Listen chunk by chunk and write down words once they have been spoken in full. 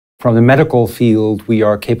From the medical field, we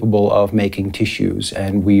are capable of making tissues,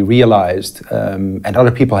 and we realized, and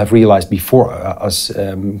other people have realized before us,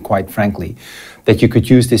 quite frankly, that you could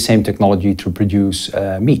use this same technology to produce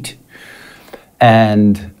meat.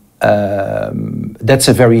 And that's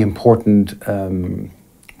a very important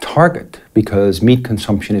target, because meat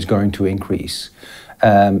consumption is going to increase.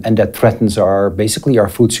 And that threatens basically our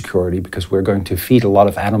food security, because we're going to feed a lot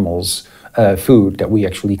of animals food that we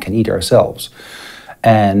actually can eat ourselves.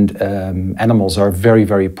 And animals are very,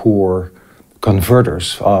 very poor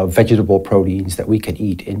converters of vegetable proteins that we can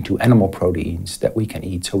eat into animal proteins that we can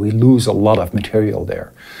eat. So we lose a lot of material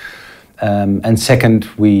there. And second,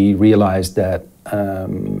 we realized that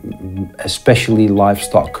especially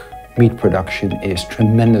livestock meat production is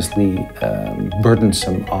tremendously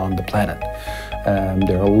burdensome on the planet.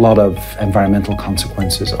 There are a lot of environmental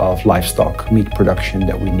consequences of livestock meat production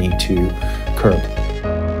that we need to curb.